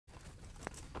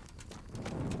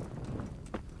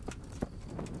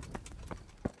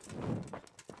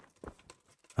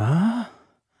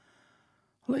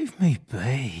Leave me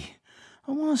be.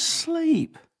 I want to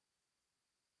sleep.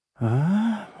 Shit.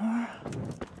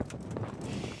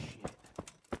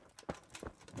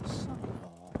 Son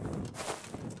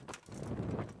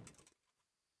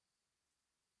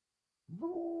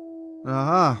of...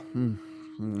 Aha.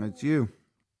 It's you.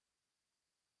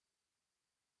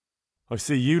 I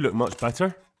see you look much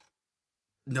better.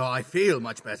 No, I feel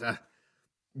much better.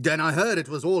 Then I heard it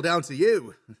was all down to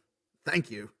you. Thank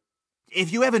you.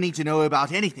 If you ever need to know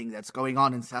about anything that's going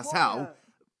on in Sasau,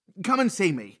 come and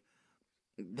see me.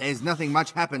 There's nothing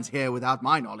much happens here without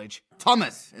my knowledge.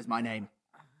 Thomas is my name.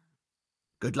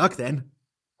 Good luck, then.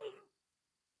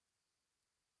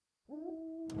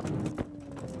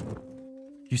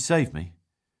 You saved me.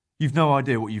 You've no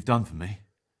idea what you've done for me.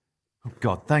 Oh,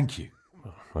 God, thank you.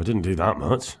 I didn't do that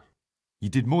much. You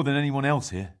did more than anyone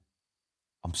else here.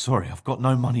 I'm sorry, I've got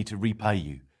no money to repay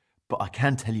you, but I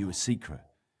can tell you a secret.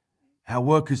 How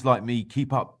workers like me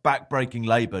keep up back-breaking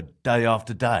labour day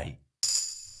after day.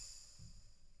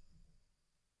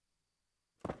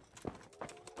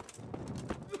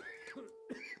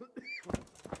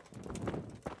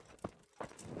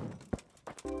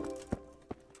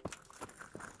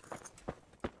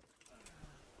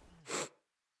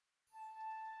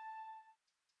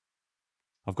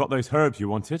 I've got those herbs you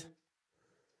wanted.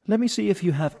 Let me see if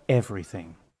you have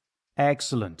everything.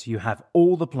 Excellent, you have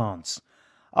all the plants.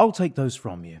 I'll take those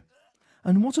from you.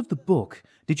 And what of the book?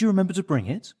 Did you remember to bring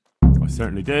it? I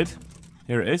certainly did.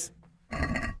 Here it is.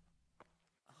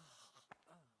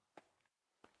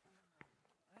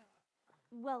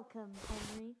 Welcome,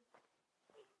 Henry.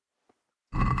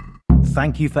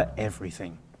 Thank you for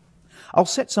everything. I'll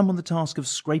set someone the task of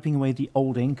scraping away the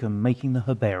old ink and making the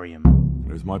herbarium.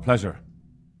 It was my pleasure.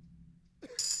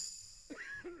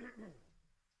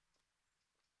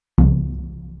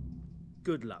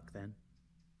 Good luck, then.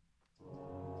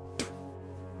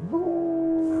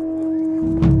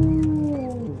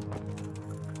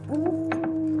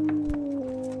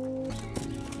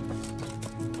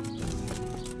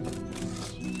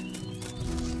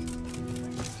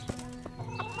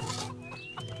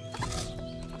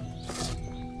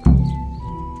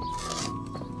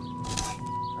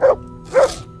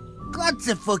 Glad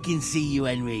to fucking see you,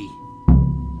 Henry.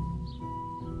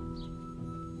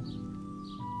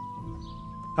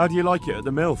 How do you like it at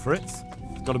the mill, Fritz?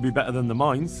 It's got to be better than the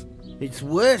mines. It's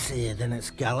worse here than at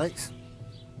Scarlett's.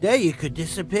 There you could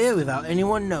disappear without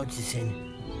anyone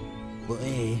noticing. But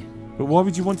here... But why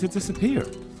would you want to disappear?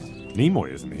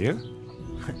 Nimoy isn't here.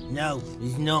 No,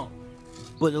 he's not.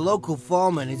 But the local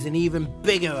foreman is an even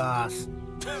bigger ass.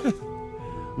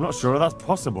 I'm not sure that's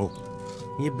possible.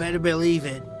 You better believe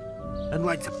it. I'd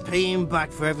like to pay him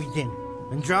back for everything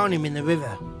and drown him in the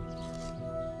river.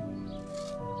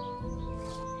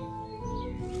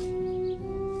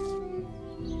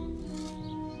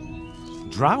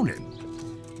 Drowning?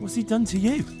 What's he done to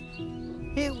you?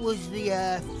 It was the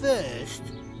first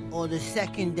or the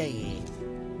second day here.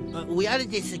 We had a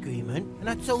disagreement and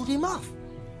I told him off.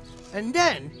 And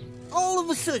then, all of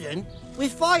a sudden, we're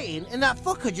fighting and that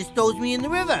fucker just throws me in the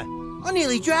river. I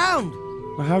nearly drowned.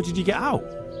 Well, how did you get out?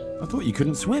 I thought you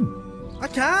couldn't swim. I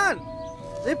can't.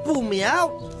 They pulled me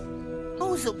out. I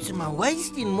was up to my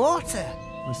waist in water.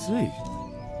 I see.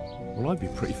 Well, I'd be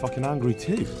pretty fucking angry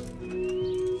too.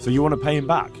 So you want to pay him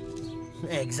back?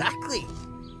 Exactly.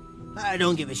 I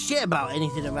don't give a shit about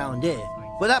anything around here,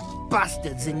 but that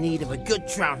bastard's in need of a good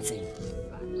trouncing.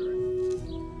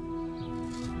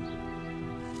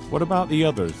 What about the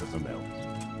others at the mill?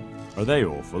 Are they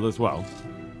awful as well?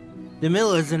 The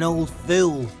miller's an old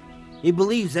fool. He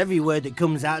believes every word that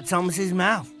comes out of Thomas's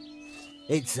mouth.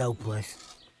 It's hopeless.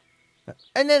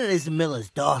 And then there's the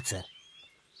miller's daughter.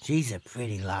 She's a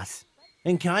pretty lass,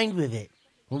 and kind with it.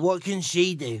 And what can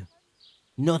she do?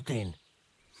 Nothing.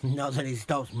 Not that it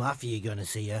stops Matthew gonna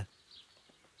see her.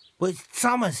 But it's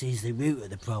Thomas who's the root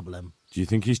of the problem. Do you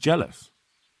think he's jealous?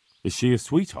 Is she a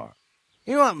sweetheart?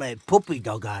 He might make puppy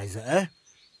dog eyes at her,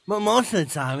 but most of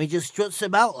the time he just struts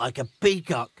about like a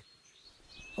peacock.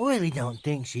 I really don't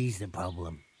think she's the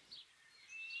problem.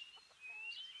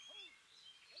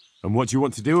 And what do you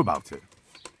want to do about it?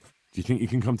 Do you think you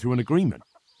can come to an agreement?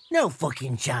 No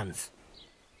fucking chance.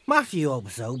 Matthew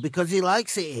hopes so because he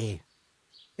likes it here.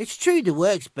 It's true the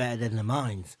work's better than the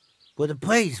mines, but the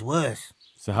pay's worse.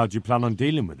 So how do you plan on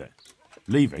dealing with it?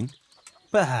 Leaving?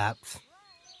 Perhaps.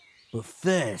 But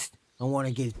first, I want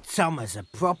to give Thomas a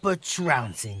proper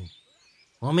trouncing.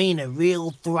 I mean a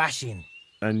real thrashing.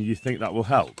 And you think that will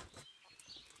help?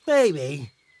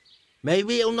 Maybe.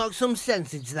 Maybe it'll knock some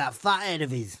sense into that fat head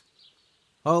of his.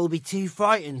 Or he'll be too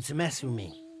frightened to mess with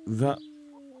me. That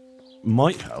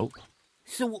might help.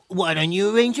 So why don't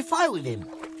you arrange a fight with him?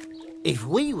 If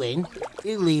we win,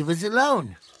 he'll leave us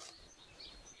alone.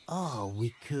 Oh,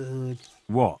 we could...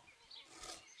 What?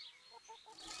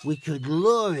 We could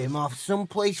lure him off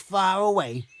someplace far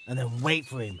away and then wait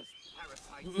for him.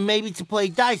 Maybe to play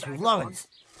dice with Lawrence.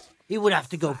 He would have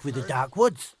to go through the dark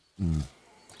woods.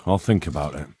 I'll think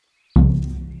about it.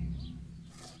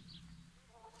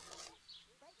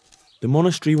 The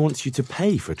monastery wants you to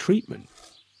pay for treatment.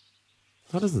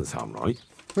 That doesn't sound right.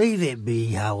 Leave it be,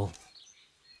 Howell.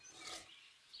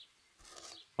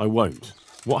 I won't.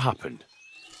 What happened?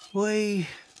 We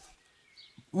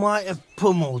might have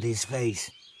pummeled his face.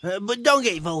 But don't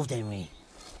get involved, Henry.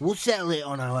 We'll settle it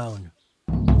on our own.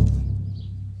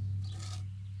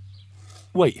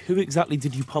 Wait, who exactly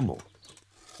did you pummel?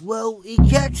 Well, he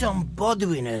kept on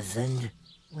bothering us and...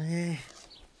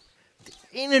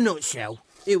 in a nutshell,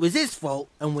 it was his fault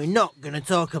and we're not going to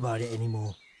talk about it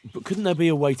anymore. But couldn't there be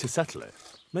a way to settle it?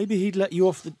 Maybe he'd let you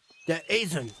off the... There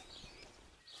isn't.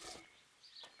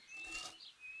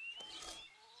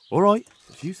 All right,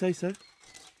 if you say so.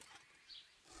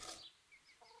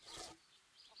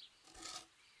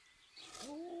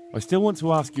 I still want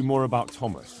to ask you more about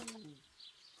Thomas.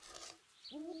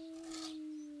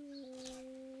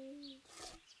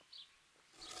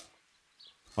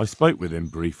 I spoke with him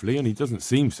briefly and he doesn't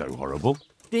seem so horrible.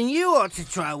 Then you ought to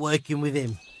try working with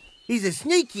him. He's a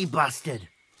sneaky bastard.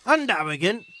 And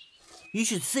arrogant. You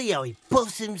should see how he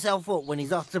puffs himself up when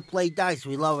he's off to play dice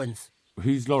with Lawrence.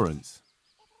 Who's Lawrence?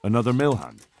 Another mill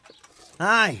hand?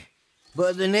 Aye,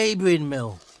 but at the neighbouring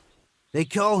mill. They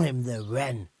call him the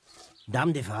Wren.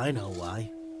 Damned if I know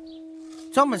why.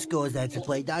 Thomas goes there to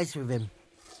play dice with him.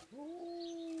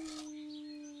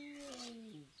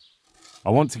 I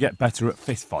want to get better at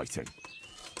fist fighting.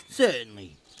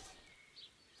 Certainly.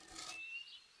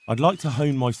 I'd like to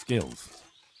hone my skills.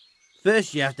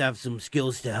 First you have to have some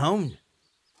skills to hone.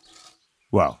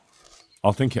 Well,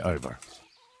 I'll think it over.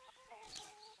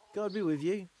 God be with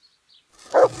you.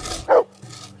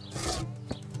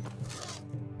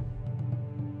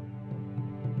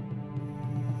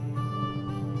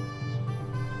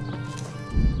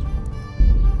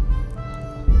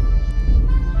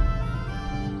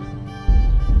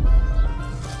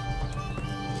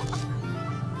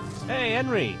 Hey,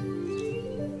 Henry.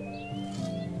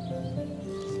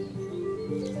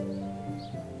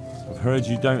 I've heard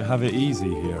you don't have it easy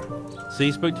here. So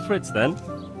you spoke to Fritz then?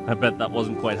 I bet that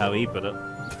wasn't quite how he put it.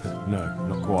 No,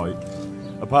 not quite.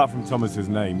 Apart from Thomas's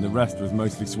name, the rest was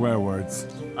mostly swear words.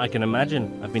 I can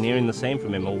imagine. I've been hearing the same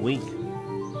from him all week.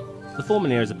 The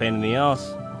foreman here is a pain in the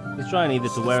arse. He's trying either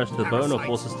to wear us to the bone or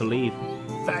force us to leave.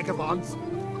 Vagabonds.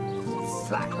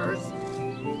 Slackers.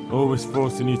 Always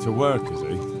forcing you to work, is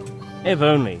he? If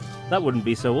only. That wouldn't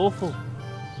be so awful.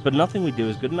 But nothing we do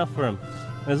is good enough for him.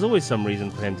 There's always some reason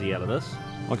for him to yell at us.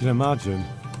 I can imagine.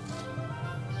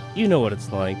 You know what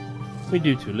it's like. We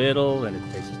do too little, and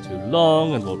it takes us too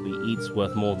long, and what we eat's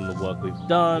worth more than the work we've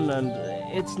done, and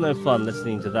it's no fun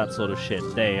listening to that sort of shit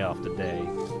day after day.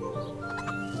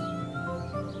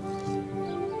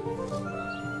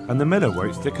 And the miller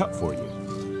won't stick up for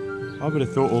you. I would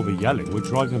have thought all the yelling would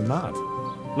drive him mad.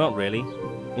 Not really.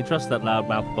 He trusts that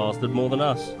loudmouth bastard more than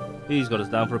us. He's got us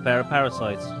down for a pair of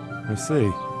parasites. I see.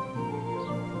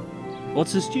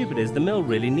 What's so stupid is the mill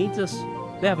really needs us.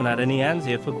 They haven't had any hands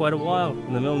here for quite a while,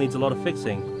 and the mill needs a lot of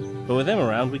fixing. But with them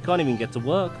around, we can't even get to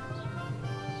work.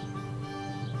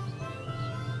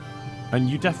 And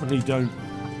you definitely don't...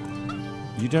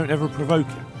 You don't ever provoke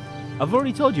him? I've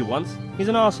already told you once, he's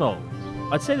an arsehole.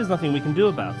 I'd say there's nothing we can do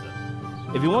about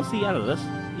it. If he wants to yell at us,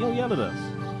 he'll yell at us.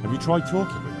 Have you tried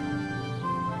talking with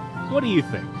him? What do you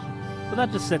think? But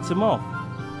that just sets him off.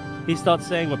 He starts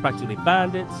saying we're practically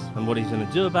bandits, and what he's going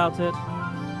to do about it.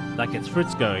 That gets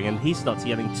Fritz going, and he starts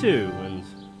yelling too, and...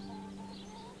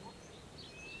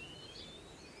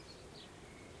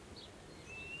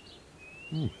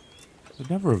 I'd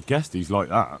never have guessed he's like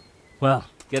that. Well,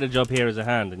 get a job here as a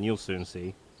hand, and you'll soon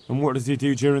see. And what does he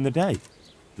do during the day?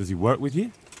 Does he work with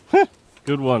you?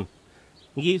 Good one.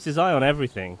 He keeps his eye on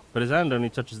everything, but his hand only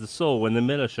touches the saw when the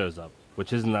miller shows up,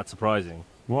 which isn't that surprising.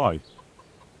 Why?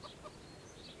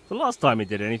 The last time he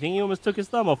did anything, he almost took his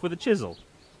thumb off with a chisel.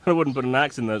 I wouldn't put an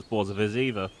axe in those paws of his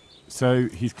either. So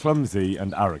he's clumsy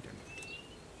and arrogant.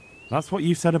 That's what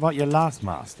you said about your last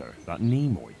master, that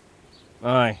Nimoy.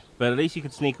 Aye, but at least you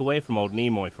could sneak away from old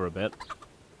Nimoy for a bit.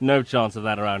 No chance of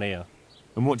that around here.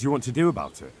 And what do you want to do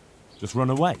about it? Just run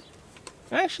away?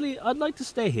 Actually, I'd like to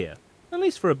stay here, at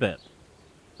least for a bit.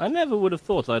 I never would have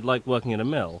thought I'd like working in a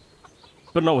mill,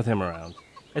 but not with him around.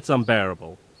 It's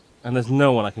unbearable, and there's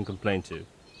no one I can complain to.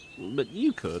 But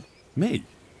you could. Me?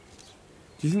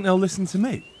 Do you think they'll listen to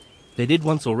me? They did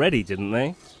once already, didn't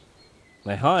they?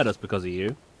 They hired us because of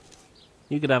you.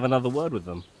 You could have another word with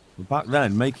them. Back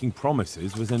then, making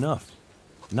promises was enough.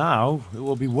 Now, it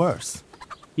will be worse.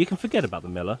 You can forget about the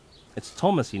miller. It's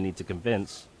Thomas you need to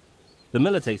convince. The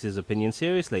miller takes his opinion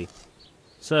seriously.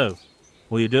 So,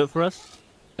 will you do it for us?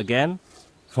 Again?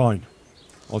 Fine.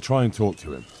 I'll try and talk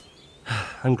to him.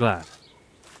 I'm glad.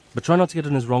 But try not to get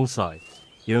on his wrong side.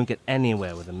 You won't get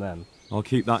anywhere with him then. I'll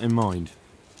keep that in mind.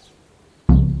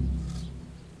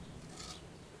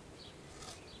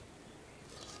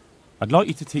 I'd like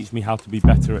you to teach me how to be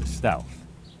better at stealth.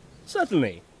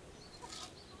 Certainly.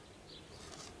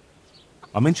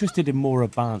 I'm interested in more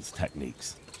advanced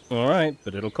techniques. Alright,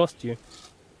 but it'll cost you.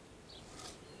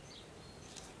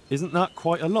 Isn't that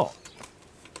quite a lot?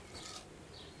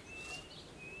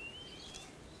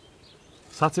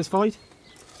 Satisfied?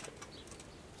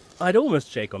 I'd almost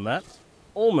shake on that.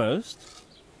 Almost.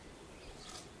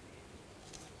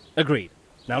 Agreed.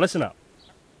 Now listen up.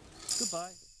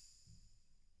 Goodbye.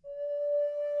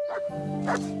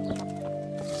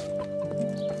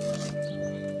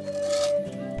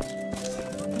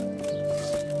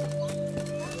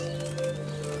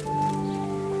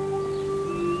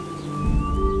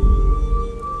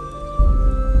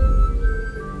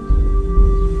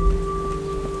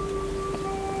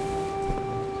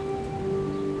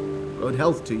 Good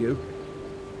health to you.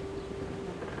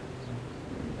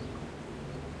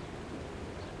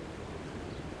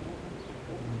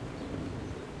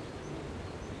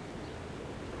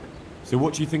 So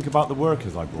what do you think about the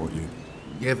workers I brought you?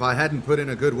 If I hadn't put in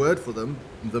a good word for them,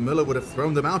 the miller would have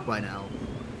thrown them out by now.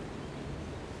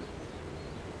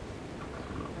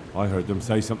 I heard them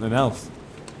say something else.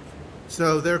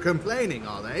 So they're complaining,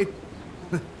 are they?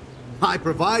 I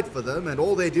provide for them, and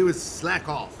all they do is slack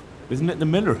off. Isn't it the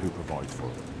miller who provides for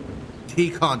them? He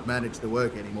can't manage the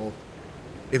work anymore.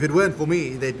 If it weren't for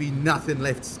me, there'd be nothing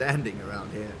left standing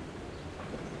around here.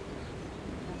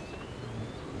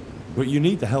 But you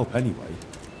need the help anyway.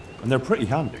 And they're pretty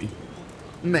handy.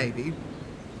 Maybe,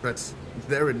 but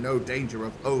they're in no danger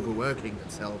of overworking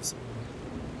themselves.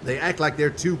 They act like they're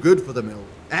too good for the mill,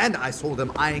 and I saw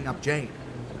them eyeing up Jane.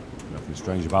 Nothing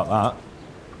strange about that.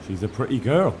 She's a pretty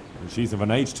girl, and she's of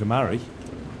an age to marry.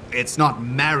 It's not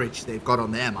marriage they've got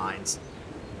on their minds.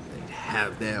 They'd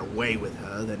have their way with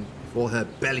her, then before her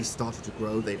belly started to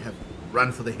grow, they'd have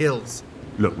run for the hills.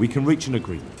 Look, we can reach an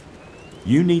agreement.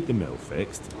 You need the mill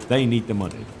fixed, they need the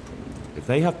money. If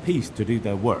they have peace to do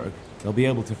their work, they'll be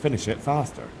able to finish it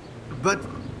faster. But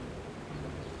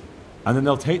And then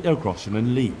they'll take their groschen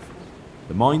and leave.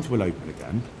 The mines will open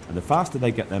again, and the faster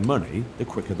they get their money, the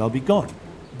quicker they'll be gone.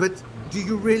 But do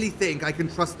you really think I can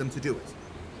trust them to do it?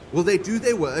 Will they do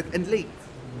their work and leave?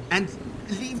 And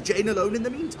leave Jane alone in the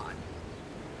meantime?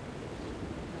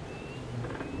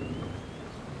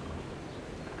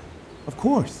 Of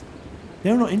course.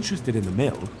 They're not interested in the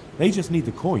mill. They just need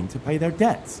the coin to pay their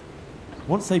debts.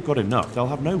 Once they've got enough, they'll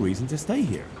have no reason to stay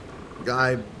here.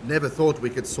 I never thought we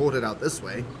could sort it out this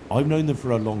way. I've known them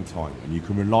for a long time, and you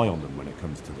can rely on them when it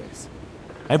comes to this.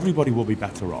 Everybody will be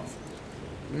better off.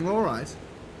 All right.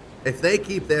 If they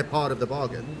keep their part of the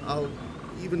bargain, I'll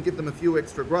even give them a few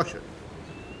extra groschen.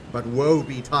 But woe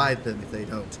betide them if they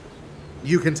don't.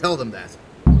 You can tell them that.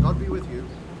 God be with you.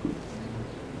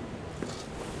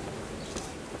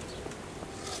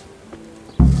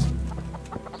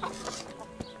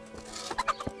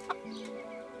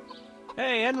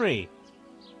 Hey, Henry!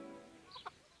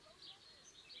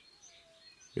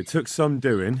 It took some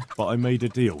doing, but I made a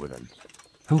deal with him.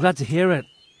 I'm glad to hear it.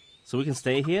 So we can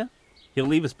stay here? He'll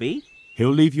leave us be?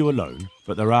 He'll leave you alone,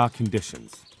 but there are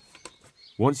conditions.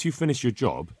 Once you finish your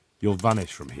job, you'll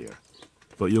vanish from here.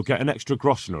 But you'll get an extra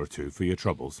groschen or two for your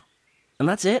troubles. And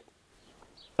that's it?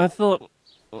 I thought...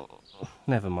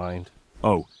 Never mind.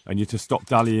 Oh, and you're to stop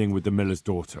dallying with the miller's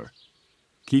daughter.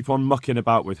 Keep on mucking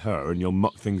about with her and you'll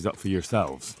muck things up for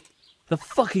yourselves. The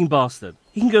fucking bastard.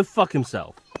 He can go fuck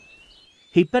himself.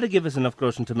 He'd better give us enough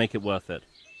groschen to make it worth it.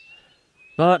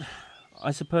 But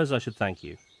I suppose I should thank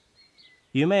you.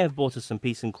 You may have bought us some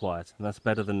peace and quiet, and that's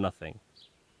better than nothing.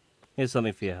 Here's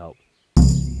something for your help.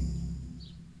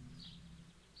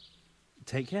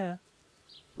 Take care.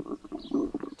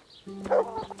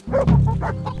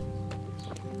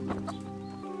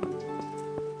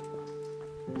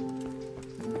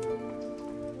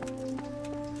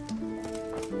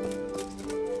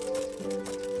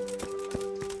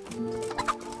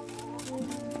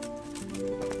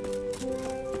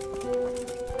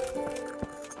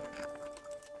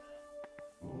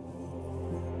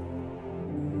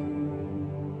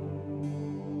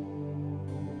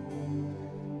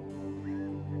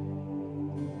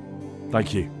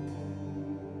 Thank you.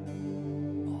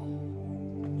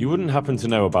 You wouldn't happen to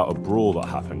know about a brawl that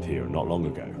happened here not long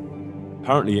ago?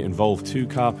 Apparently it involved 2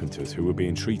 carpenters who were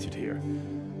being treated here,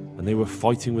 and they were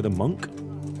fighting with a monk?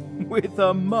 With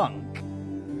a monk?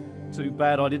 Too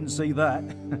bad I didn't see that.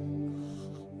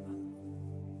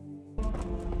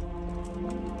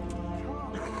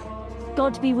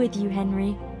 God be with you,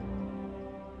 Henry.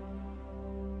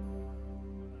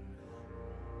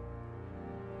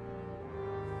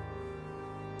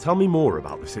 Tell me more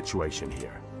about the situation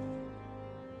here.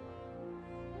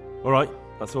 Alright,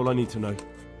 that's all I need to know.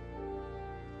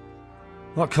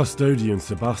 That custodian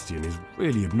Sebastian is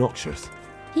really obnoxious.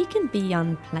 He can be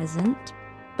unpleasant,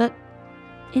 but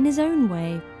in his own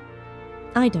way.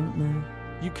 I don't know.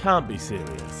 You can't be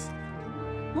serious.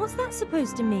 What's that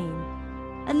supposed to mean?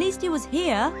 At least he was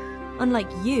here, unlike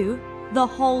you, the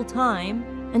whole time.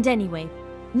 And anyway,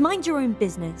 mind your own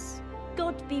business.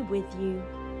 God be with you.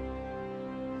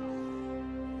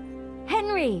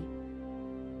 Henry!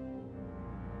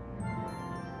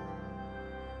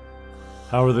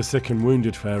 How are the sick and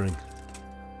wounded faring?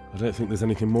 I don't think there's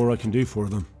anything more I can do for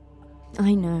them.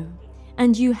 I know.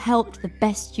 And you helped the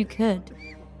best you could.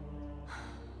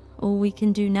 All we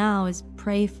can do now is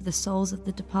pray for the souls of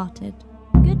the departed.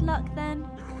 Good luck, then.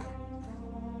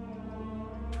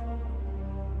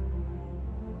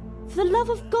 For the love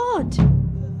of God!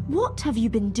 What have you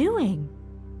been doing?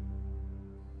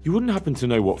 You wouldn't happen to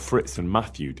know what Fritz and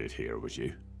Matthew did here, would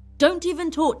you? Don't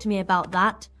even talk to me about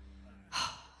that.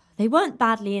 They weren't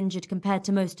badly injured compared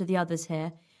to most of the others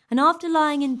here, and after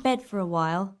lying in bed for a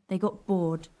while, they got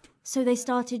bored. So they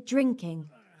started drinking.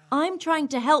 I'm trying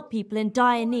to help people in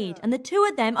dire need, and the 2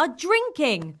 of them are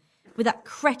drinking! With that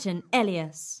cretin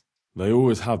Elias. They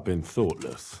always have been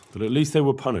thoughtless, but at least they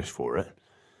were punished for it.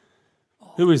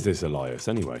 Who is this Elias,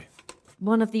 anyway?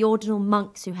 One of the ordinal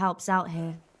monks who helps out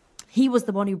here. He was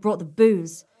the one who brought the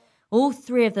booze. All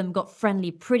 3 of them got friendly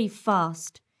pretty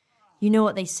fast. You know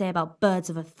what they say about birds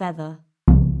of a feather.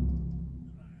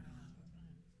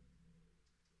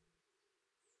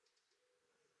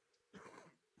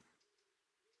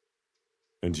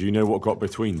 And do you know what got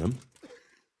between them?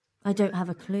 I don't have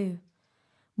a clue.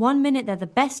 One minute they're the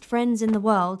best friends in the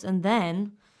world, and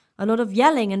then a lot of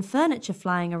yelling and furniture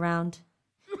flying around.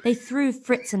 They threw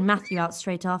Fritz and Matthew out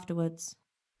straight afterwards.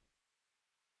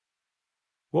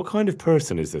 What kind of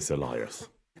person is this Elias?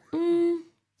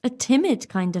 A timid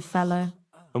kind of fellow.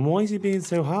 And why is he being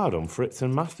so hard on Fritz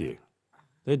and Matthew?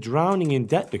 They're drowning in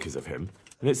debt because of him,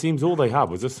 and it seems all they had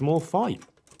was a small fight.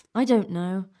 I don't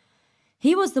know.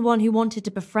 He was the one who wanted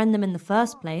to befriend them in the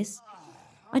first place.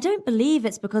 I don't believe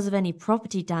it's because of any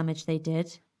property damage they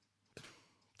did.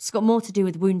 It's got more to do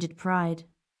with wounded pride.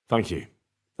 Thank you.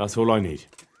 That's all I need.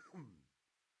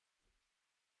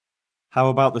 How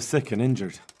about the sick and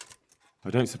injured?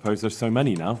 I don't suppose there's so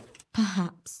many now.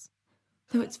 Perhaps.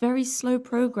 Though it's very slow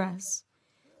progress.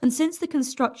 And since the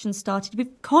construction started,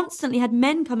 we've constantly had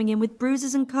men coming in with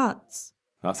bruises and cuts.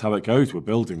 That's how it goes with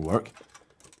building work.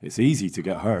 It's easy to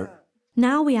get hurt.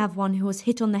 Now we have one who was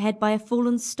hit on the head by a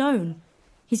fallen stone.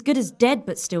 He's good as dead,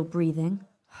 but still breathing.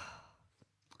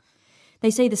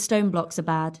 They say the stone blocks are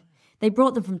bad. They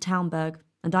brought them from Townburg,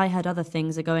 and I heard other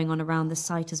things are going on around the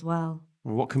site as well.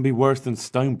 Well, what can be worse than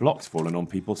stone blocks falling on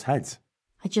people's heads?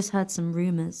 I just heard some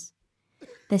rumours.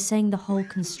 They're saying the whole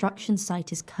construction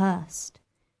site is cursed.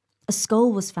 A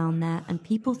skull was found there, and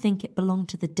people think it belonged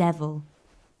to the devil.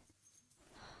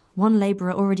 One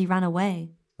labourer already ran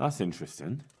away. That's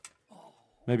interesting.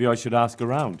 Maybe I should ask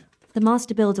around. The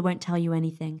master builder won't tell you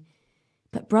anything,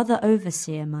 but Brother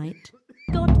Overseer might.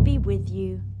 God be with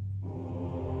you.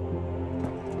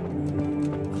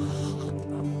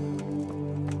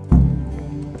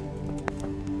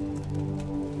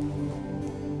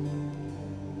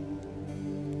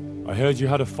 I heard you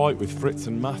had a fight with Fritz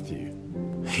and Matthew.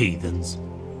 Heathens.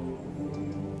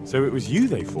 So it was you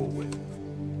they fought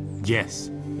with? Yes,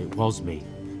 it was me.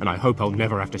 And I hope I'll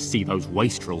never have to see those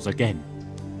wastrels again.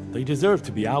 They deserve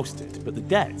to be ousted, but the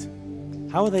debt?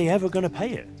 How are they ever going to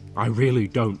pay it? I really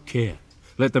don't care.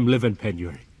 Let them live in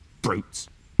penury. Brutes.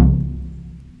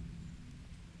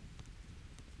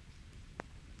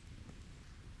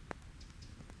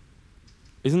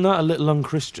 Isn't that a little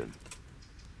unchristian?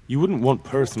 You wouldn't want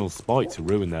personal spite to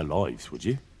ruin their lives, would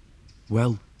you?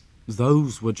 Well,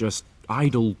 those were just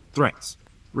idle threats,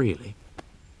 really.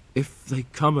 If they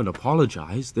come and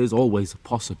apologize, there's always a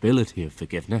possibility of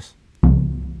forgiveness.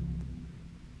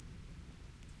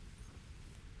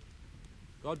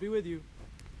 God be with you.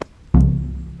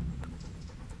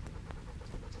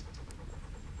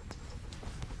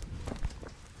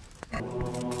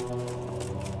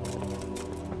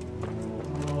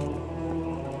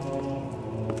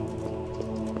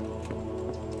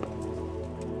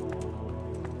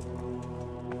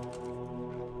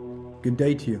 Good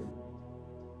day to you.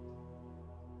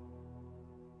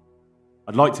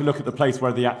 I'd like to look at the place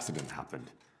where the accident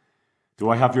happened. Do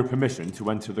I have your permission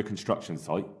to enter the construction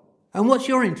site? And what's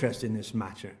your interest in this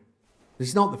matter?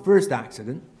 It's not the first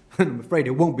accident, and I'm afraid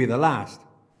it won't be the last.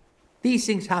 These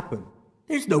things happen.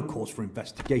 There's no cause for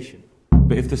investigation.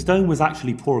 But if the stone was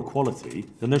actually poor quality,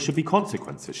 then there should be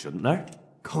consequences, shouldn't there?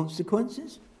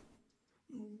 Consequences?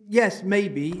 Yes,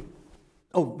 maybe.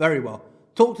 Oh, very well.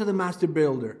 Talk to the master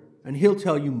builder, and he'll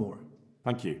tell you more.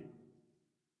 Thank you.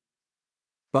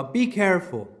 But be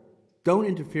careful. Don't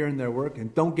interfere in their work,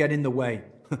 and don't get in the way,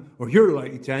 or you're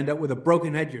likely to end up with a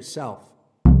broken head yourself.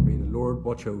 May the Lord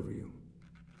watch over you.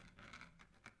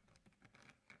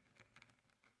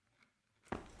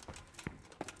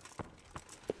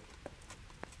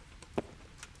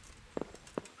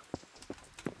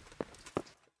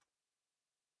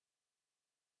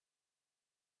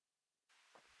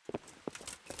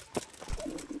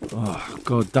 Oh,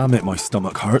 God damn it, my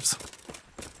stomach hurts.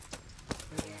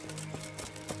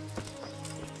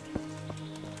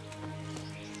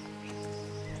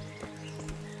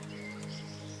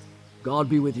 God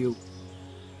be with you.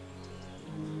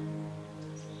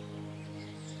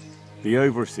 The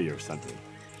overseer sent me.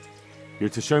 You're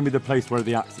to show me the place where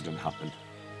the accident happened.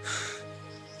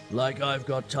 Like I've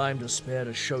got time to spare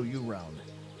to show you round.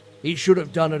 He should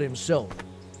have done it himself.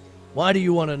 Why do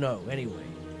you want to know, anyway?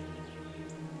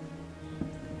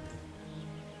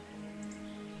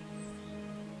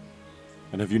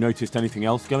 And have you noticed anything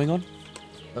else going on?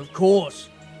 Of course.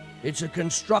 It's a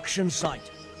construction site.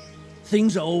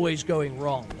 Things are always going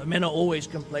wrong. The men are always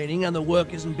complaining, and the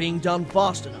work isn't being done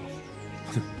fast enough.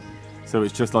 So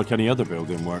it's just like any other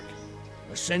building work?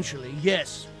 Essentially,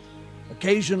 yes.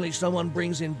 Occasionally someone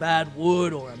brings in bad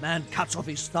wood, or a man cuts off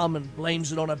his thumb and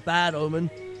blames it on a bad omen,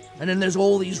 and then there's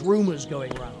all these rumors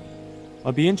going round.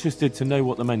 I'd be interested to know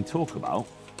what the men talk about.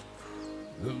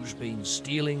 Who's been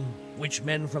stealing, which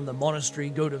men from the monastery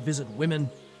go to visit women,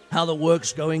 how the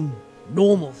work's going,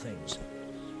 normal things.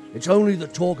 It's only the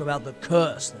talk about the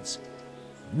curse that's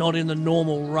not in the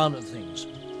normal run of things.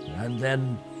 And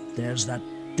then there's that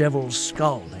devil's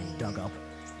skull they dug up.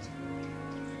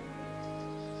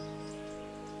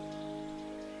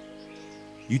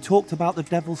 You talked about the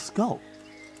devil's skull?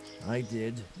 I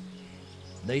did.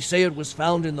 They say it was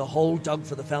found in the hole dug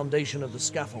for the foundation of the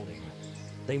scaffolding.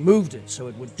 They moved it so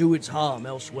it would do its harm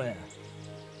elsewhere.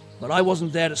 But I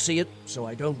wasn't there to see it, so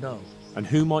I don't know. And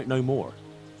who might know more?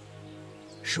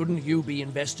 Shouldn't you be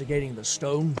investigating the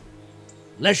stone?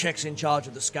 Leszek's in charge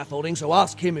of the scaffolding, so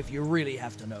ask him if you really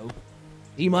have to know.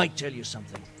 He might tell you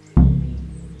something.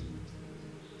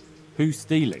 Who's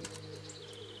stealing?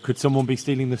 Could someone be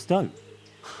stealing the stone?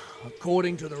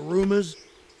 According to the rumors,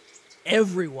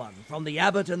 everyone, from the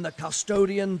abbot and the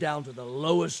custodian down to the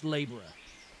lowest laborer.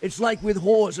 It's like with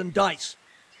whores and dice.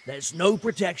 There's no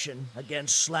protection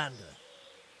against slander.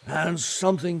 And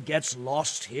something gets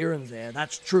lost here and there,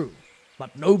 that's true.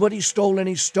 But nobody stole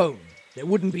any stone. There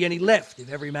wouldn't be any left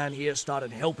if every man here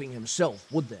started helping himself,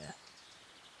 would there?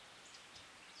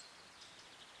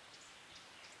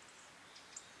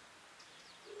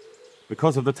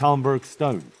 Because of the Talmberg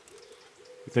stone.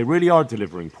 If they really are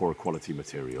delivering poor quality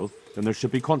material, then there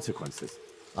should be consequences.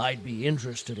 I'd be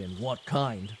interested in what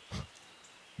kind.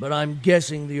 But I'm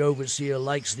guessing the overseer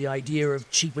likes the idea of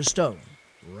cheaper stone,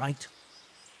 right?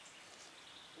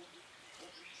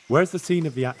 Where's the scene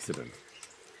of the accident?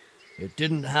 It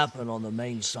didn't happen on the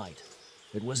main site.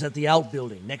 It was at the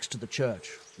outbuilding next to the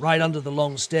church, right under the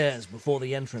long stairs before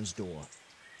the entrance door.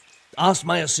 Ask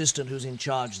my assistant who's in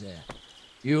charge there.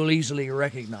 You'll easily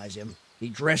recognize him. He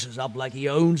dresses up like he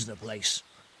owns the place.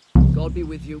 God be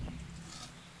with you.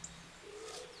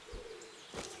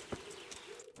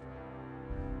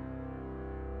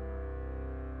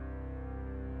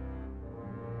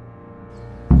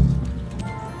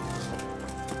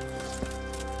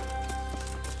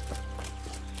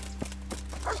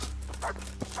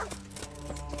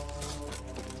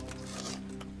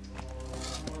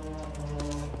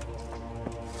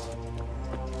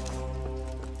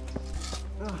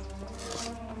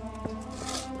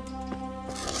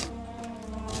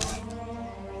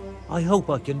 I hope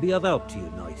I can be of help to you,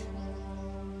 Knight.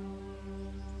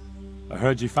 I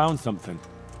heard you found something.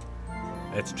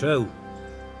 It's true.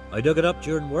 I dug it up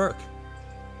during work.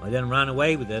 I then ran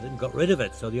away with it and got rid of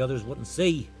it so the others wouldn't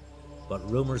see. But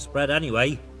rumors spread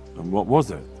anyway. And what was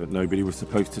it that nobody was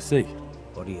supposed to see?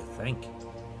 What do you think?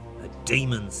 A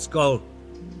demon's skull.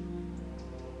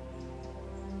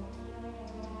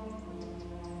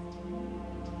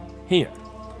 Here,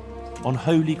 on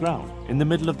holy ground, in the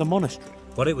middle of the monastery.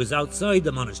 But it was outside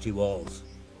the monastery walls.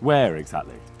 Where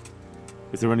exactly?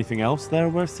 Is there anything else there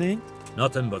worth seeing?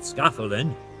 Nothing but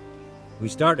scaffolding. We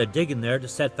started digging there to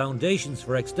set foundations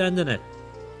for extending it.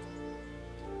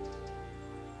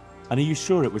 And are you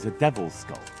sure it was a devil's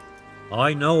skull?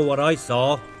 I know what I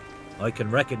saw. I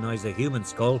can recognize a human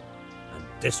skull, and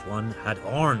this one had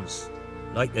horns,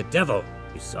 like the devil.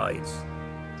 Besides,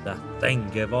 that thing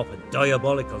gave off a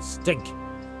diabolical stink.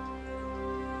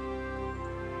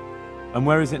 And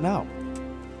where is it now?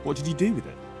 What did you do with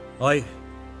it?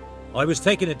 I was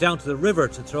taking it down to the river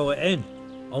to throw it in.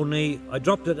 Only I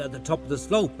dropped it at the top of the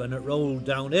slope and it rolled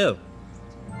downhill.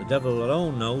 The devil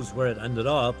alone knows where it ended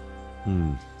up.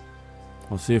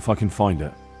 I'll see if I can find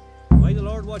it. May the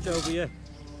Lord watch over you.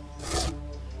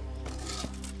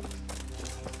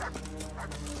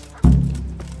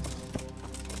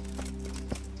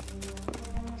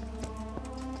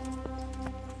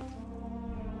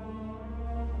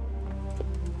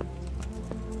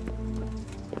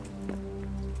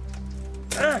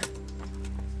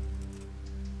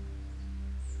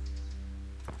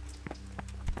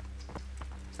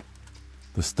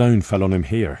 The stone fell on him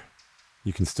here.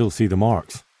 You can still see the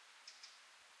marks.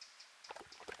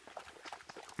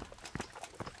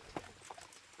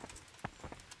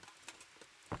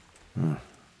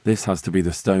 This has to be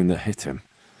the stone that hit him.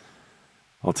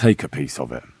 I'll take a piece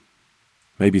of it.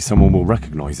 Maybe someone will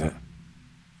recognize it.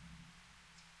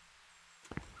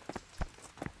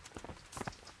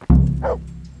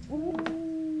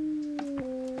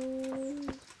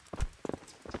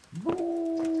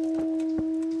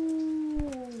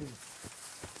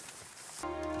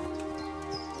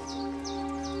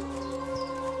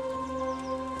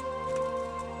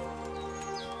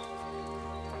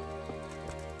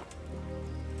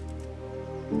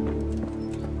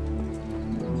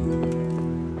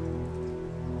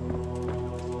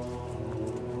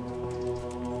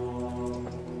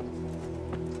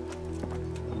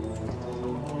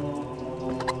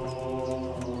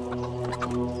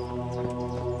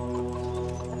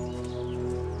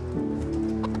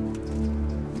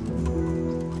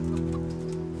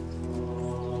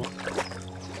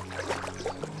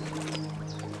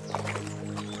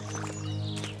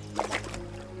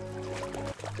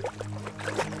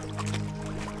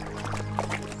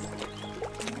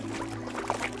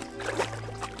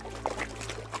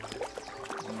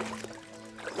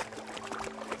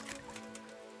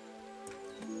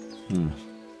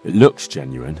 It looks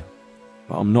genuine,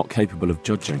 but I'm not capable of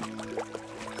judging.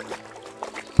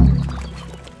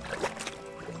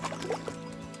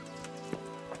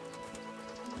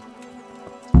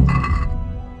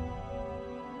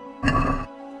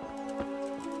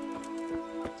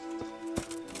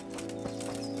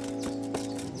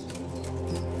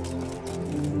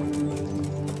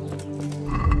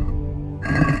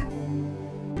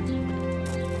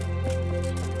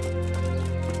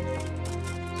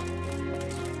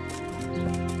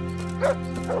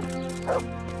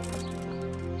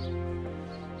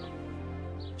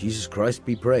 Jesus Christ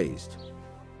be praised.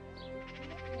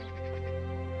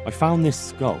 I found this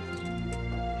skull.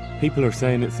 People are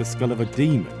saying it's the skull of a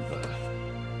demon, but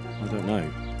I don't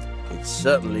know. It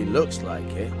certainly looks like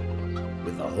it,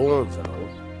 with the horns and all.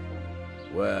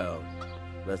 Well,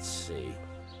 let's see.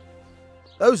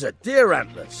 Those are deer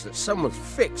antlers that someone's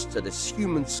fixed to this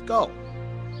human skull.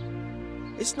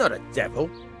 It's not a devil,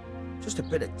 just a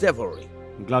bit of devilry.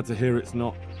 I'm glad to hear it's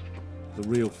not the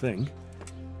real thing.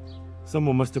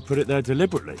 Someone must have put it there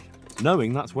deliberately,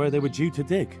 knowing that's where they were due to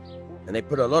dig. And they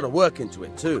put a lot of work into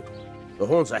it too. The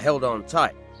horns are held on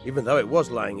tight, even though it was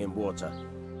lying in water.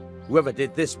 Whoever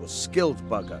did this was skilled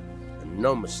bugger, and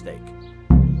no mistake.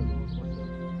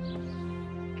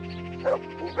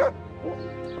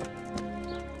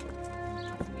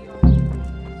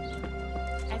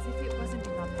 As if it wasn't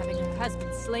enough having her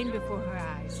husband slain before her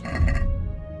eyes.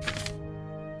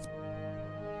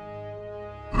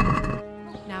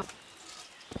 Now...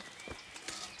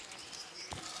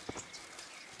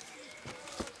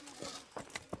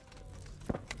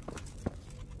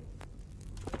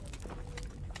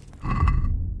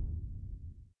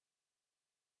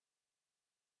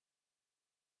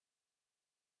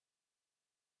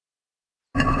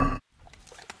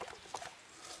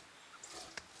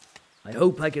 I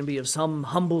hope I can be of some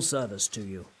humble service to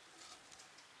you.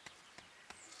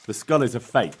 The skull is a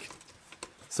fake.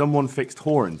 Someone fixed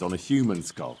horns on a human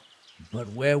skull. But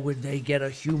where would they get a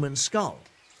human skull?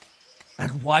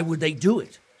 And why would they do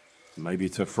it? Maybe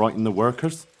to frighten the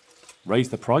workers? Raise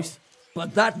the price?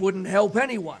 But that wouldn't help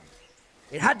anyone.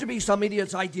 It had to be some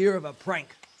idiot's idea of a prank.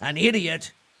 An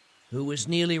idiot who was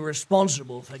nearly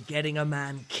responsible for getting a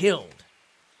man killed.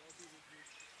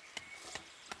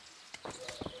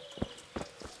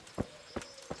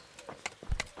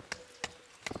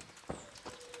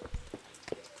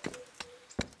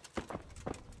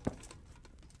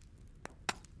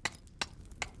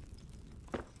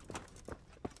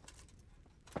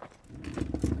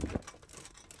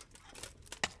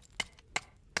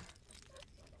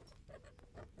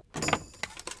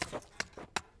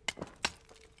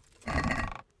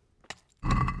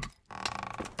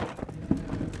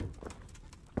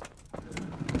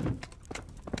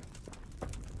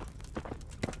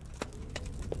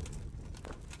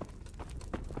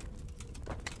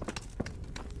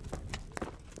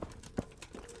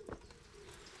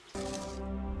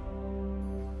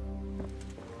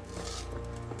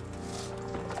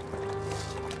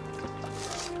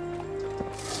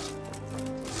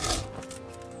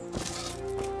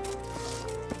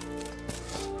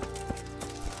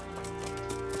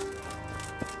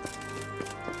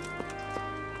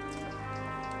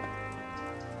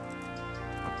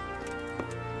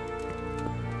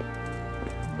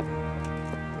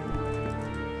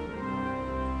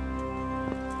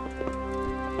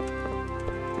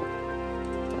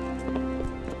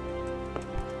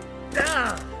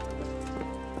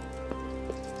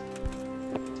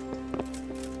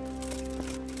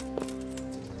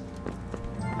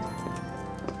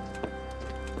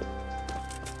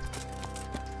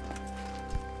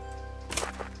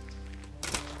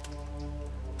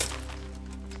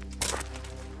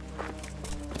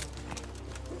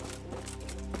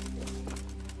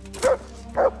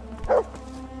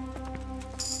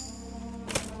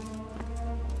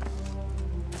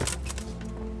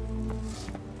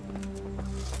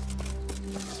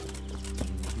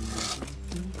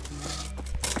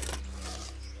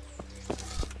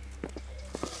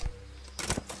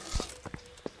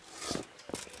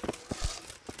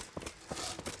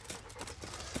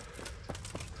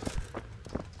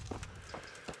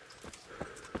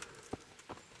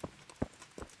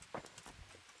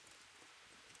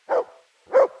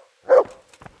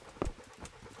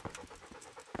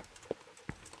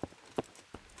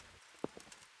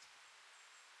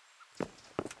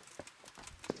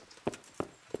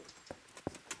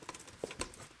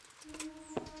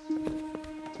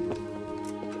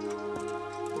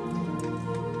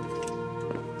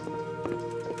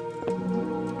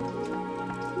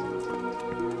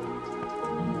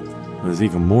 there's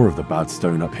even more of the bad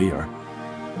stone up here.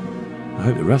 I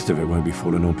hope the rest of it won't be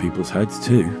falling on people's heads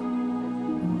too.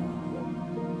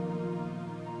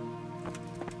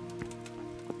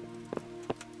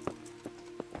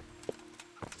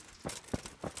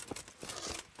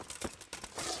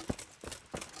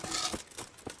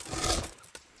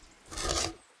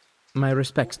 My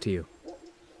respects to you.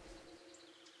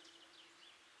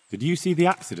 Did you see the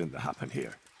accident that happened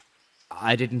here?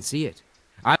 I didn't see it.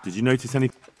 Did you notice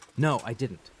any... No, I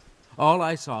didn't. All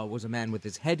I saw was a man with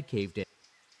his head caved in.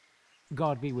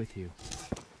 God be with you.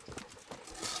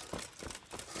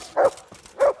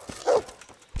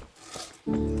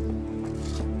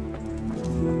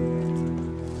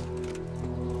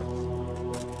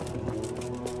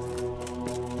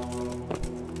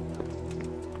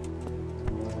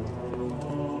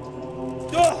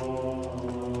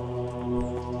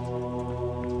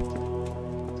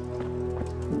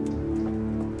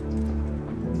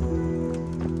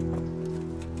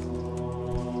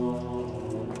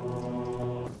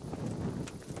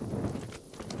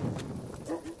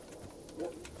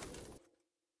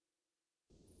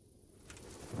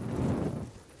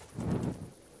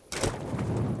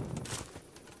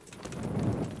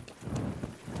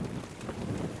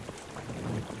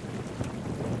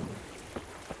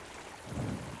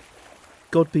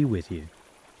 God be with you.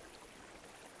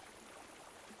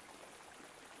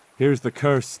 Here's the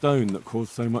cursed stone that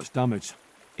caused so much damage.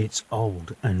 It's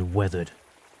old and weathered.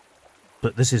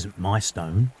 But this isn't my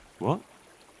stone. What?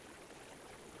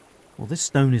 Well, this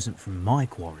stone isn't from my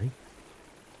quarry.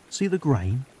 See the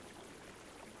grain?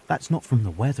 That's not from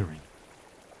the weathering.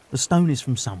 The stone is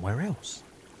from somewhere else.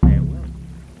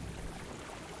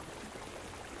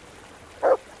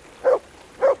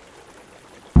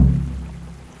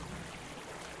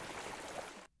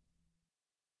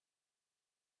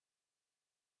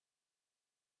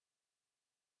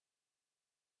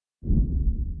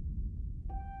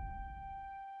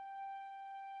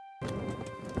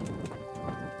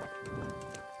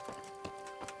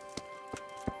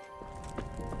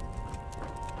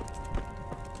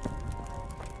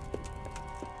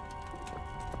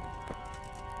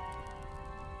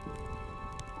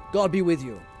 God be with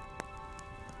you.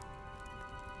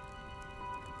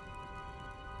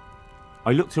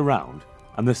 I looked around,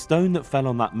 and the stone that fell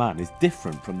on that man is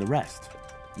different from the rest.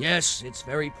 Yes, it's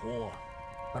very poor,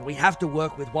 but we have to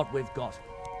work with what we've got.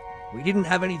 We didn't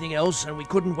have anything else, and we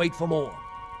couldn't wait for more.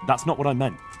 That's not what I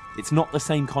meant. It's not the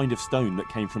same kind of stone that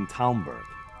came from Talmberg.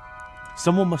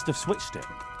 Someone must have switched it.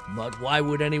 But why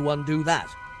would anyone do that?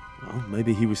 Well,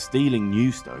 maybe he was stealing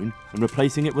new stone and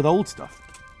replacing it with old stuff.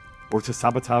 Or to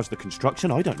sabotage the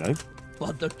construction, I don't know.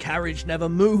 But the carriage never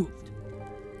moved.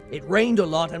 It rained a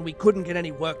lot and we couldn't get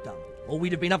any work done, or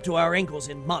we'd have been up to our ankles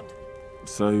in mud.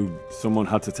 So someone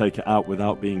had to take it out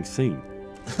without being seen.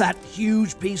 That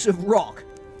huge piece of rock.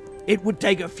 It would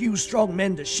take a few strong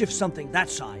men to shift something that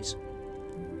size.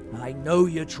 I know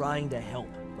you're trying to help,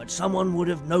 but someone would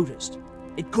have noticed.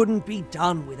 It couldn't be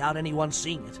done without anyone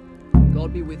seeing it.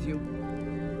 God be with you.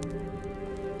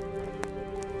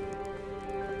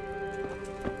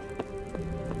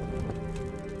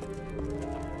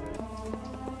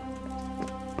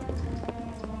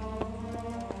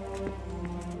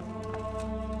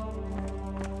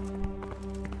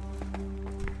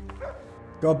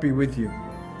 God be with you.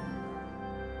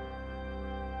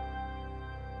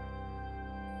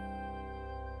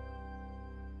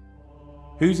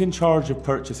 Who's in charge of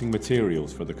purchasing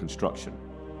materials for the construction?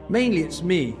 Mainly it's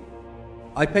me.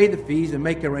 I pay the fees and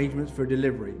make arrangements for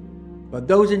delivery, but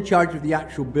those in charge of the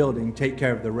actual building take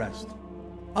care of the rest.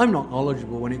 I'm not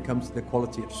knowledgeable when it comes to the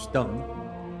quality of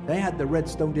stone. They had the red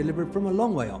stone delivered from a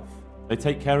long way off. They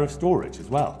take care of storage as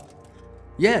well?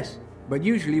 Yes, but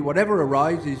usually whatever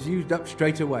arrives is used up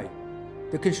straight away.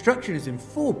 The construction is in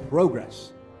full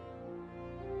progress.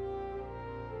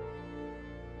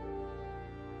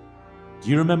 Do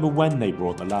you remember when they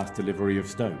brought the last delivery of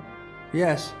stone?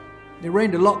 Yes, it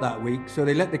rained a lot that week, so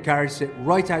they let the carriage sit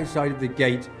right outside of the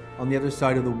gate on the other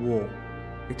side of the wall.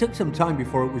 It took some time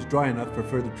before it was dry enough for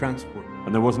further transport.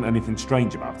 And there wasn't anything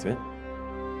strange about it?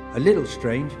 A little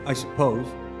strange, I suppose.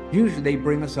 Usually they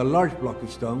bring us a large block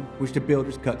of stone, which the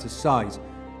builders cut to size.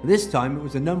 But this time it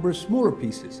was a number of smaller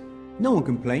pieces. No one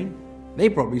complained. They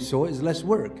probably saw it as less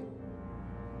work.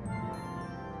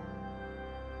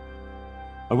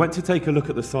 I went to take a look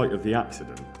at the site of the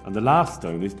accident, and the last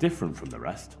stone is different from the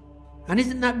rest. And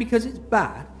isn't that because it's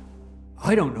bad?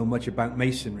 I don't know much about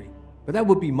masonry, but that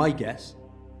would be my guess.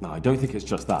 No, I don't think it's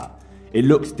just that. It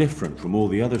looks different from all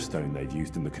the other stone they've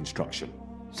used in the construction.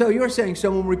 So you're saying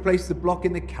someone replaced the block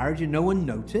in the carriage and no one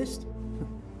noticed?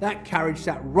 That carriage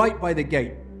sat right by the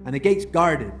gate, and the gate's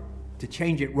guarded. To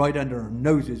change it right under our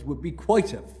noses would be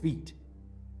quite a feat.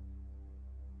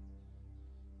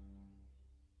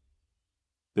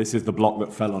 This is the block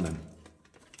that fell on him.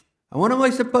 And what am I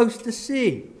supposed to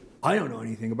see? I don't know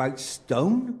anything about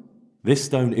stone. This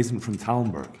stone isn't from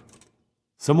Talmberg.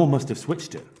 Someone must have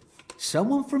switched it.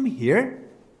 Someone from here?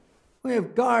 We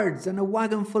have guards, and a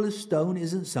wagon full of stone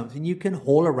isn't something you can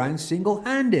haul around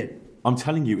single-handed. I'm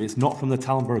telling you, it's not from the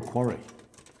Talmberg quarry.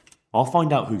 I'll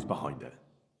find out who's behind it.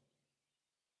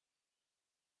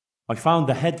 I found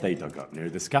the head they dug up near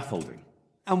the scaffolding.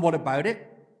 And what about it?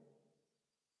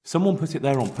 Someone put it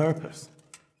there on purpose.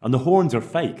 And the horns are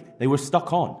fake. They were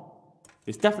stuck on.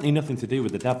 It's definitely nothing to do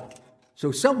with the devil.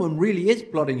 So someone really is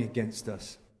plotting against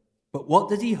us. But what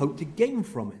does he hope to gain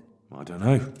from it? I don't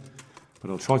know, but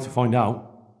I'll try to find out.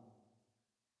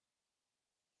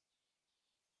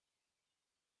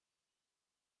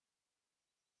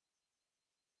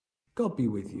 God be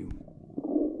with you.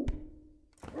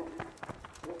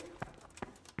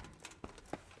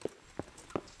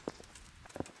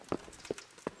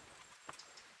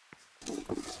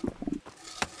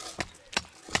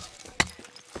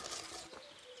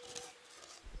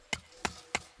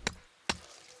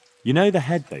 You know the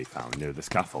head they found near the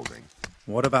scaffolding?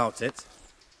 What about it?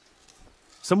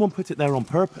 Someone put it there on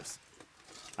purpose.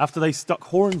 After they stuck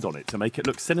horns on it to make it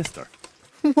look sinister.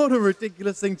 What a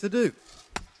ridiculous thing to do.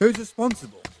 Who's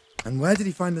responsible? And where did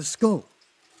he find the skull?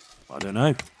 I don't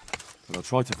know, but I'll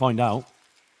try to find out.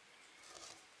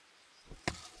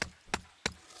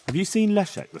 Have you seen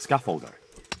Leszek, the scaffolder?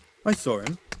 I saw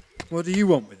him. What do you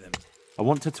want with him? I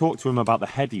want to talk to him about the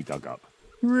head he dug up.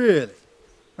 Really?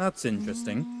 That's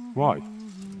interesting. Why?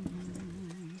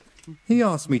 He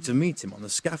asked me to meet him on the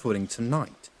scaffolding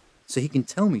tonight, so he can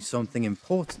tell me something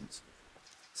important.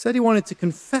 Said he wanted to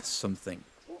confess something.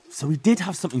 So he did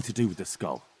have something to do with the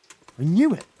skull. I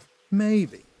knew it.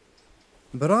 Maybe.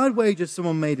 But I'd wager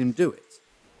someone made him do it.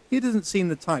 He doesn't seem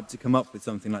the type to come up with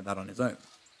something like that on his own.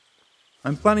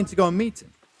 I'm planning to go and meet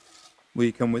him. Will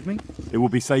you come with me? It will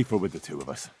be safer with the two of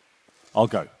us. I'll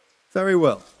go. Very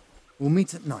well. We'll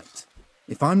meet at night.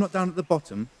 If I'm not down at the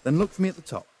bottom, then look for me at the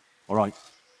top. All right.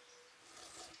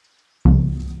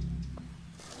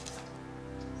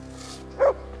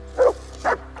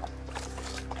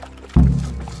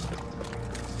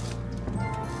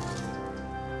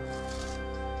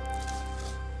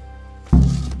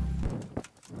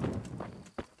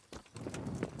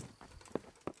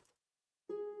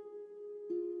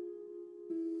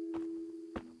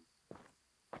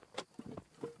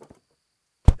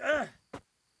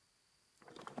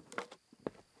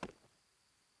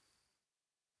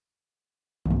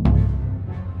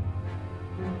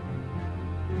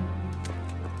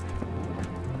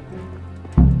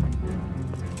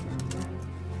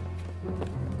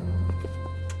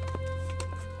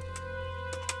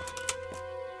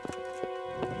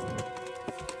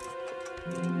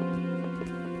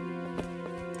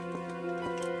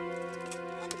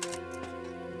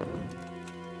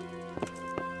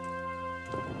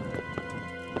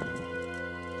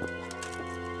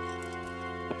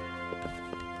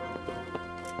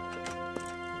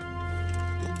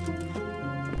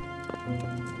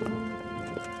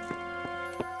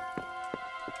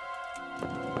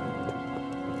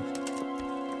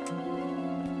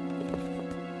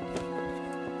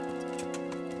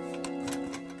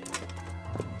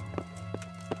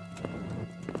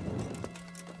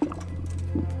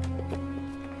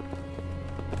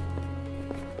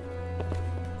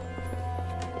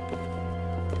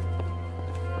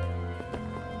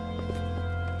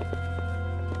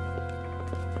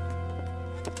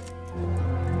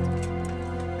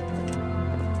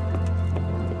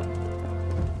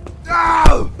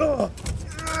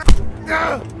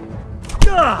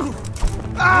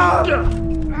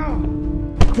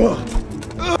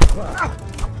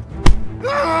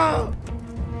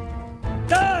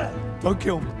 Don't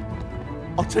kill me.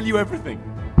 I'll tell you everything.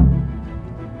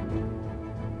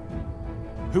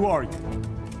 Who are you?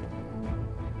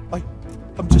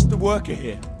 I'm just a worker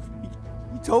here.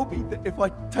 He told me that if I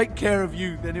take care of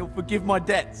you, then he'll forgive my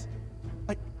debts.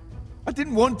 I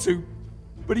didn't want to,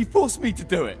 but he forced me to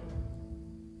do it.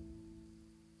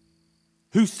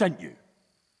 Who sent you?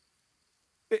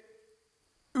 It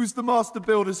was the master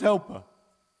builder's helper.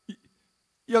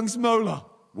 Young Smola.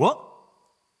 What?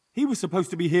 He was supposed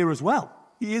to be here as well.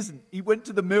 He isn't. He went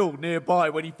to the mill nearby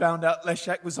when he found out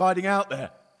Leszek was hiding out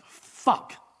there.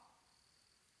 Fuck.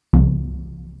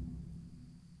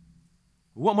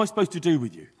 What am I supposed to do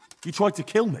with you? You tried to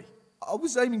kill me. I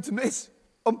was aiming to miss.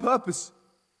 On purpose.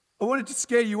 I wanted to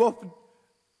scare you off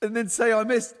and then say I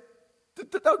missed.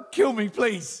 Don't kill me,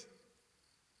 please.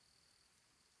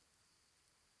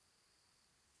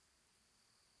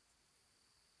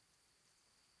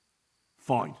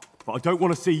 Fine, but I don't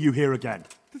want to see you here again.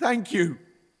 Thank you.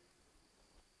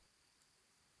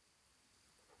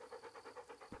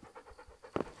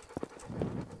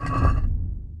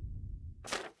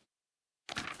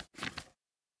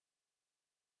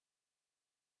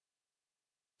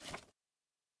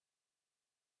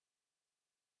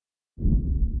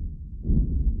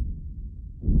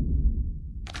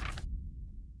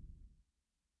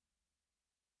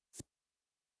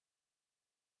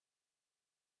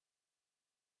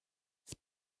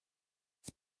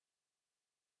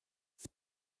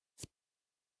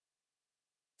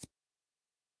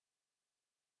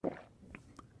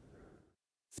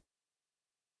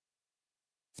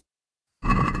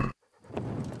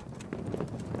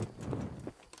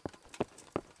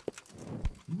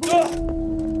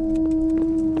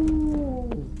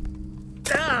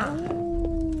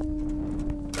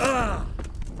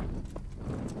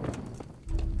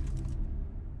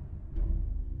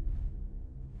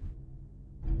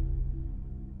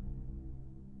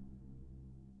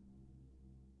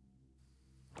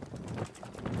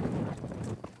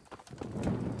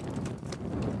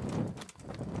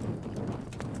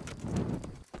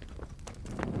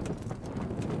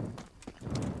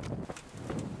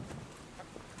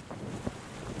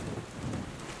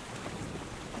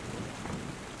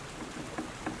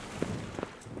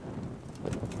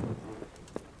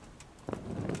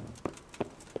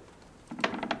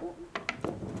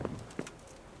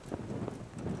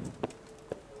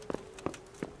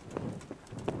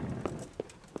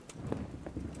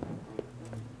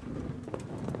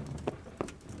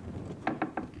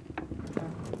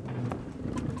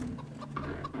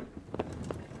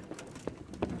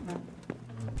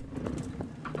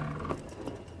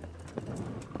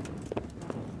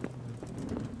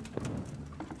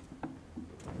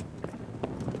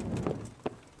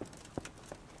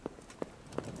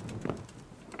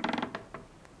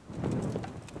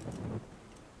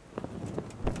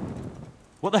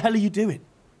 What the hell are you doing?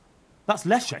 That's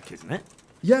Leszek, isn't it?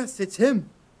 Yes, it's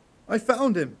him. I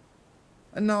found him.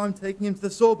 And now I'm taking him to the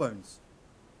Sawbones.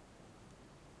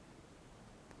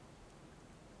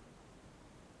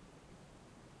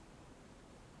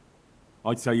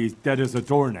 I'd say he's dead as a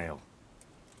doornail.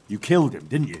 You killed him,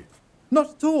 didn't you?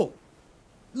 Not at all.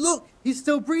 Look, he's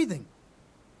still breathing.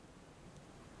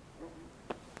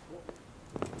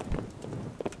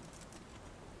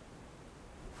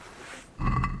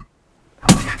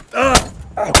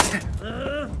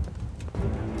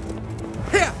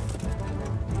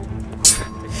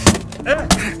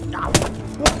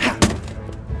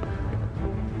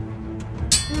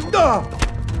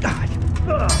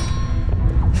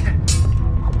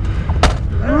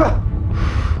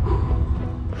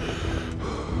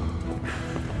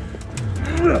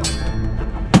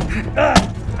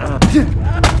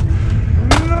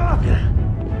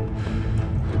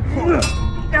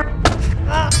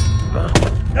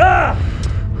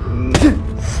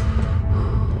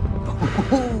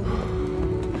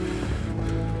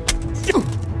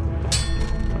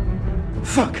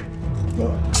 Fuck!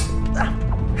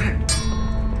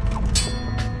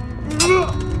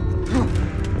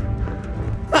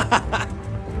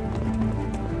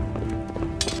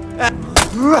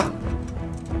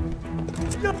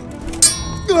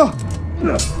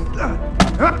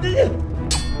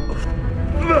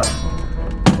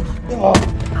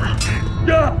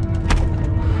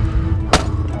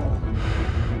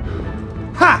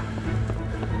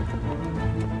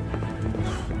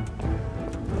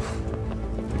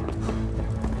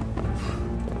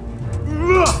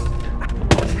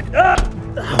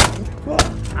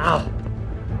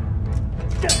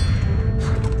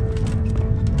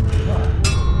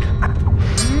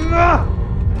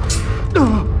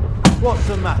 What's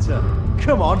the matter?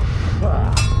 Come on.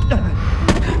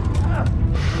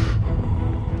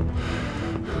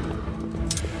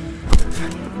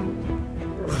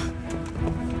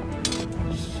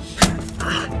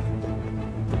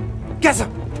 Get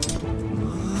him!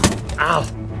 Ow!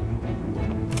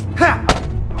 Ha!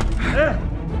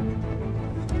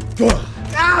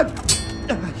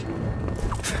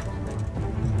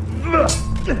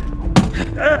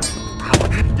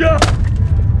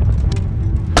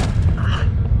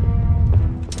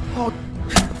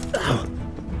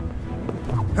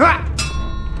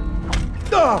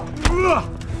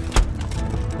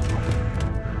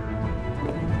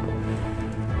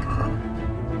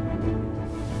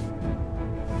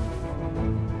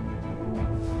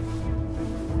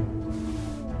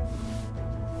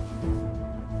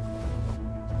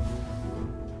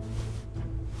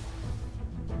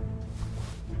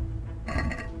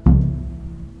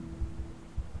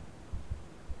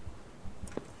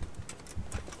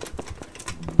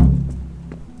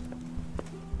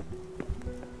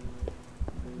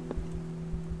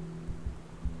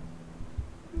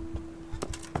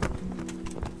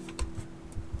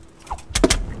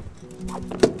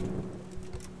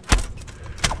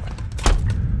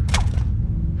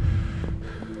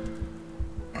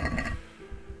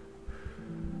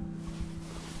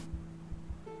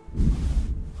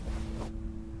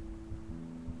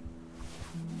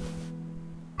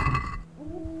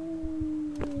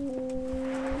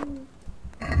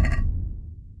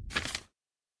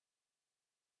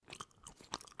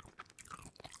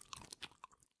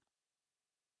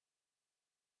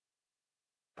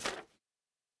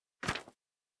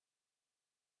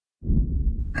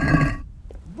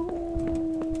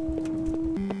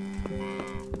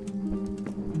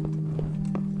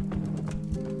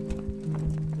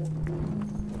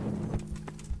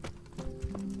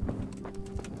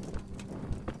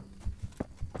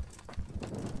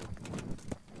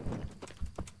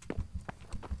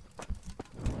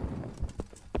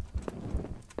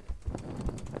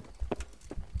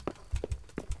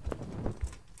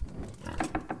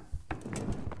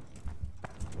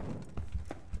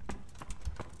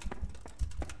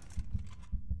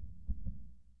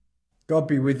 God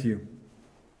be with you.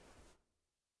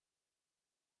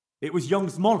 It was young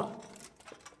Zmola.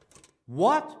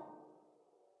 What?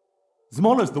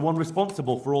 Zmola's the one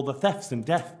responsible for all the thefts and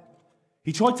death.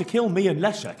 He tried to kill me and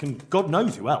Leszek, and God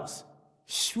knows who else.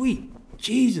 Sweet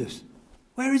Jesus.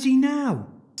 Where is he now?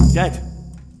 Dead.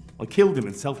 I killed him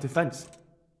in self-defense.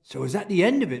 So is that the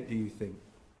end of it, do you think?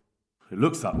 It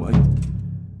looks that way.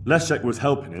 Leszek was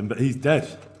helping him, but he's dead.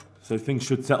 So things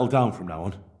should settle down from now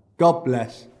on. God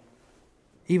bless.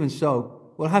 Even so,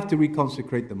 we'll have to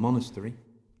reconsecrate the monastery.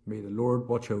 May the Lord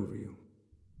watch over you.